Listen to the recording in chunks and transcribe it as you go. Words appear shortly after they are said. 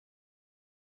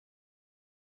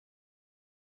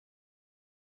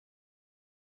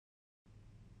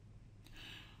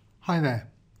Hi there.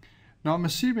 Now I'm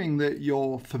assuming that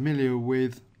you're familiar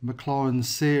with Maclaurin's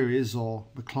series or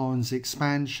Maclaurin's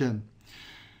expansion.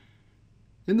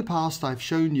 In the past I've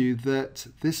shown you that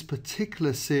this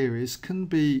particular series can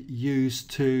be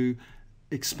used to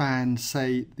expand,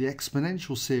 say, the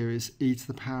exponential series e to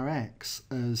the power x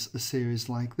as a series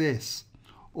like this,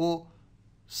 or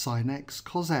sin x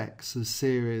cos x as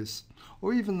series,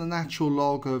 or even the natural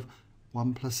log of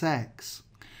 1 plus x.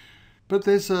 But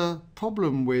there's a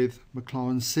problem with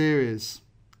Maclaurin's series.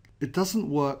 It doesn't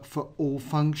work for all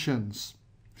functions.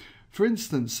 For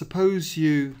instance, suppose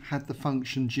you had the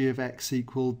function g of x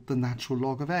equaled the natural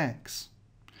log of x.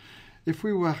 If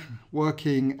we were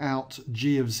working out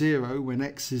g of 0 when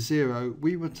x is 0,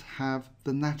 we would have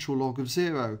the natural log of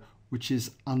 0, which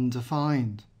is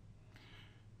undefined.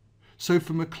 So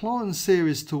for Maclaurin's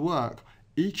series to work,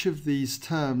 each of these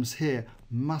terms here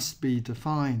must be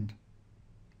defined.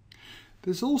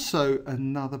 There's also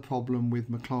another problem with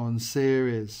Maclaurin's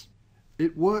series.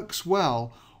 It works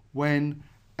well when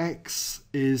x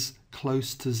is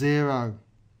close to 0.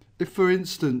 If, for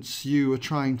instance, you are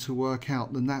trying to work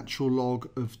out the natural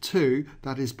log of 2,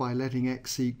 that is by letting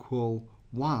x equal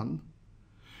 1,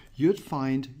 you'd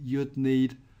find you'd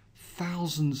need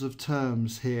thousands of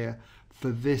terms here for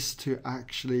this to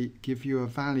actually give you a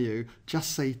value,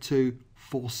 just say to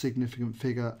 4 significant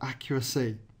figure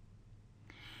accuracy.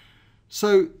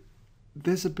 So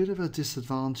there's a bit of a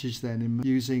disadvantage then in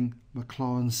using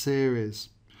Maclaurin's series.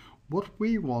 What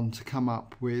we want to come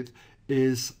up with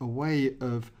is a way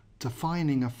of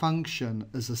defining a function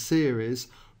as a series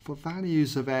for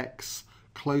values of x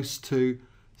close to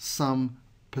some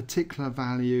particular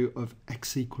value of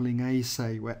x equaling a,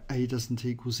 say, where a doesn't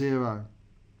equal 0.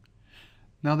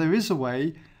 Now there is a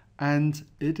way, and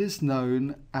it is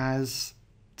known as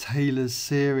Taylor's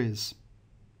series.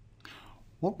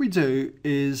 What we do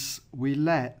is we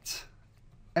let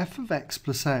f of x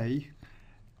plus a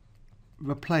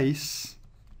replace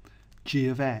g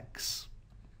of x.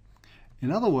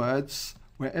 In other words,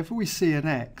 wherever we see an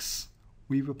x,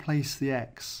 we replace the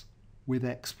x with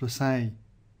x plus a.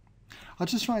 I'll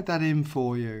just write that in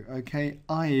for you, okay?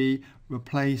 i.e.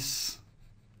 replace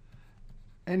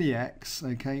any x,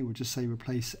 okay? We'll just say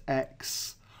replace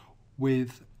x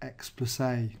with x plus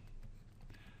a.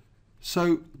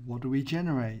 So what do we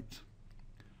generate?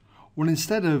 Well,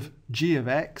 instead of g of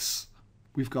x,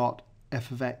 we've got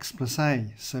f of x plus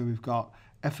a. So we've got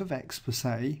f of x plus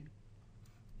a,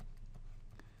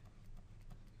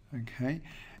 okay,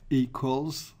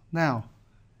 equals, now,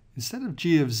 instead of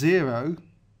g of 0,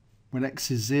 when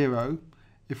x is 0,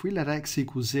 if we let x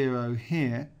equal 0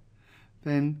 here,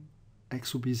 then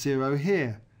x will be 0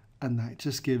 here, and that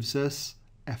just gives us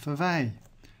f of a.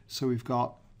 So we've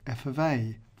got f of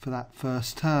a for that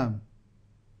first term.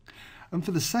 And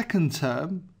for the second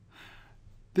term,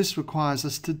 this requires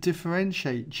us to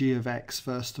differentiate g of x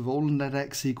first of all and let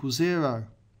x equal 0.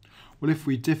 Well, if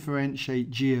we differentiate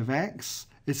g of x,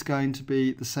 it's going to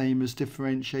be the same as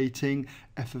differentiating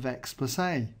f of x plus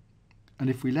a. And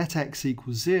if we let x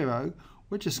equal 0,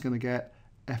 we're just going to get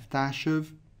f dash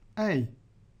of a.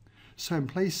 So in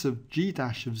place of g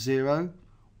dash of 0,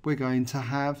 we're going to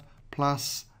have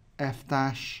plus f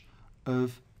dash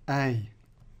of a.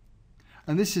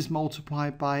 And this is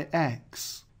multiplied by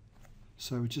x.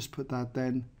 So we just put that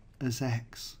then as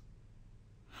x.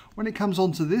 When it comes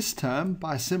onto this term,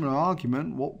 by a similar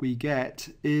argument, what we get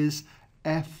is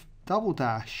f double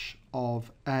dash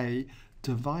of a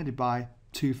divided by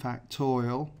 2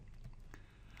 factorial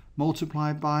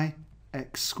multiplied by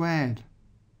x squared.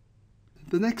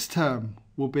 The next term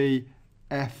will be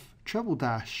f treble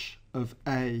dash of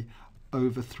a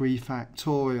over 3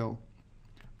 factorial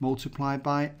multiplied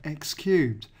by x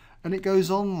cubed. And it goes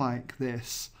on like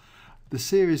this. The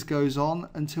series goes on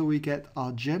until we get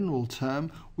our general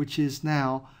term, which is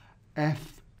now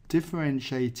f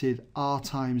differentiated r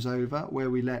times over, where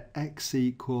we let x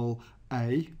equal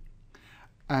a,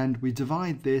 and we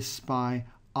divide this by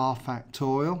r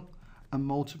factorial and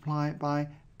multiply it by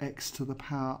x to the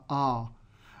power r,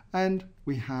 and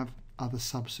we have other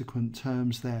subsequent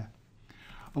terms there.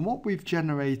 And what we've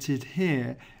generated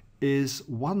here is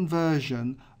one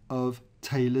version of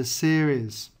Taylor's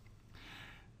series.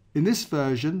 In this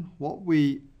version, what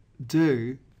we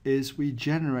do is we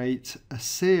generate a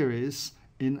series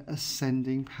in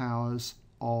ascending powers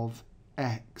of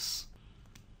x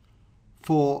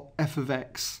for f of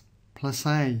x plus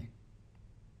a.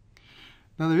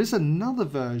 Now there is another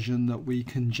version that we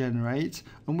can generate,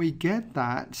 and we get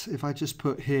that, if I just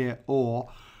put here or,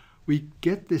 we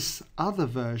get this other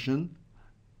version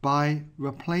by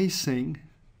replacing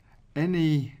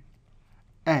any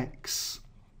x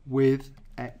with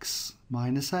x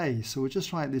minus a. So we'll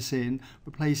just write this in,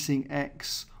 replacing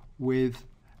x with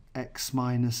x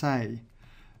minus a.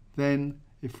 Then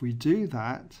if we do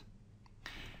that,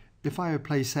 if I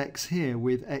replace x here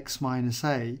with x minus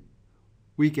a,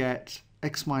 we get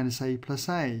x minus a plus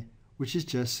a, which is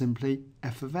just simply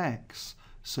f of x.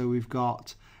 So we've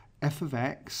got f of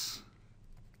x,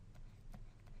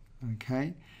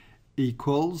 okay,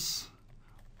 equals,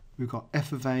 we've got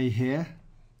f of a here.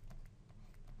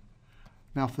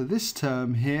 Now for this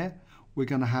term here, we're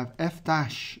going to have f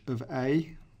dash of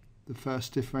a, the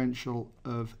first differential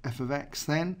of f of x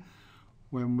then,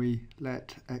 when we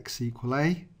let x equal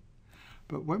a.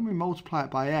 But when we multiply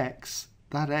it by x,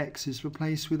 that x is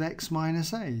replaced with x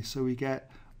minus a, so we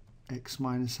get x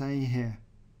minus a here.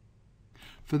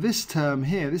 For this term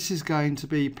here, this is going to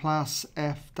be plus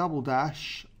f double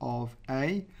dash of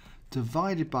a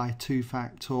divided by 2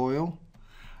 factorial.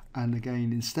 And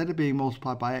again, instead of being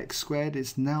multiplied by x squared,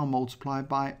 it's now multiplied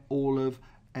by all of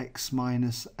x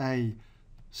minus a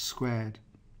squared.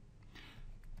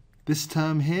 This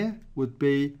term here would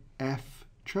be f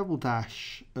treble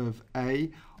dash of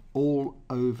a all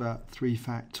over 3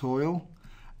 factorial,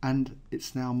 and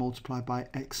it's now multiplied by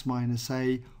x minus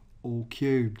a all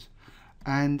cubed.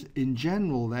 And in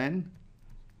general then,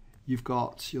 you've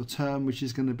got your term which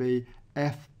is going to be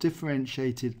f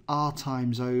differentiated r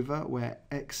times over, where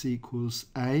x equals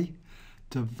a,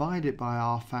 divide it by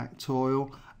r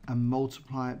factorial and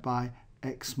multiply it by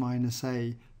x minus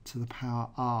a to the power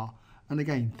r. And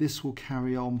again, this will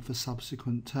carry on for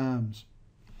subsequent terms.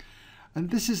 And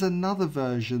this is another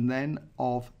version then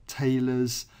of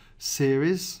Taylor's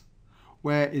series,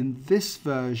 where in this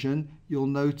version you'll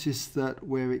notice that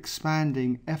we're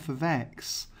expanding f of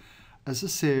x as a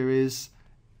series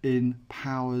in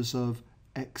powers of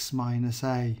x minus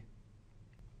a.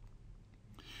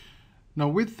 Now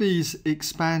with these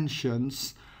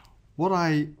expansions, what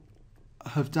I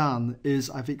have done is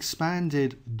I've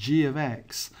expanded g of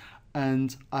x,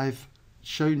 and I've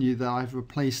shown you that I've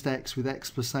replaced x with x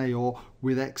plus a or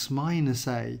with x minus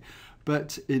a.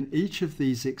 But in each of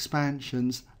these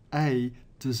expansions, a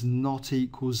does not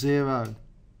equal 0.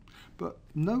 But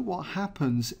note what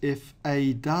happens if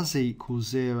a does equal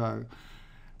 0.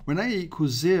 When a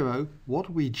equals 0,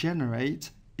 what we generate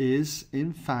is,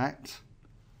 in fact,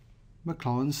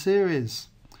 Maclaurin series.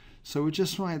 So we'll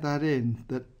just write that in,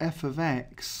 that f of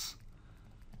x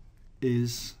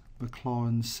is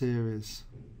Maclaurin series.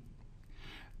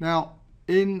 Now,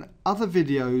 in other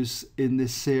videos in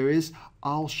this series,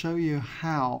 I'll show you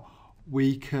how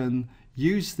we can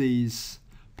use these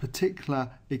particular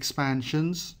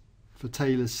expansions for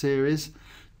Taylor's series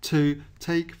to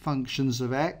take functions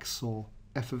of x, or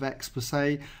f of x per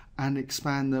se, and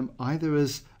expand them either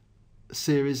as a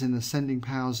series in ascending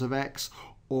powers of x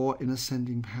or in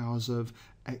ascending powers of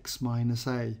x minus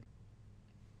a.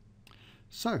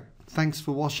 So, thanks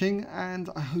for watching, and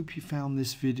I hope you found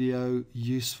this video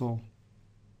useful.